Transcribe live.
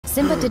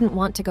Simba didn't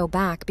want to go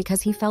back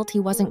because he felt he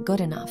wasn't good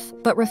enough,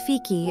 but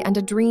Rafiki and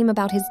a dream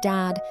about his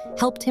dad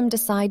helped him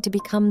decide to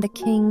become the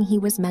king he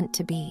was meant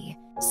to be.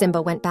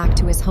 Simba went back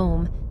to his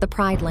home, the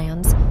Pride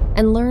Lands,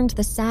 and learned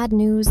the sad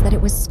news that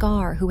it was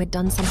Scar who had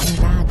done something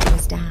bad to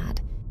his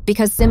dad.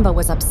 Because Simba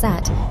was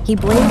upset, he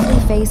bravely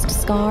faced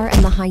Scar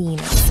and the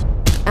hyenas.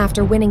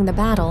 After winning the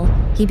battle,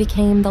 he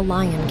became the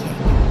Lion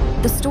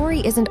King. The story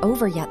isn't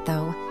over yet,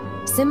 though.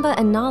 Simba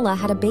and Nala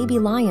had a baby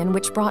lion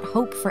which brought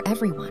hope for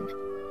everyone.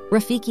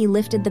 Rafiki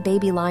lifted the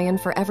baby lion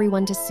for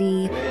everyone to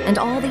see, and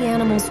all the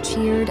animals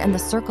cheered and the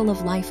circle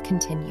of life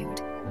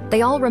continued.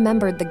 They all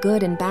remembered the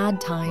good and bad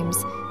times,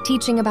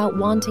 teaching about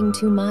wanting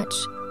too much,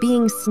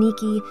 being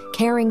sneaky,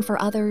 caring for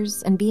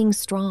others, and being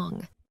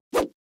strong.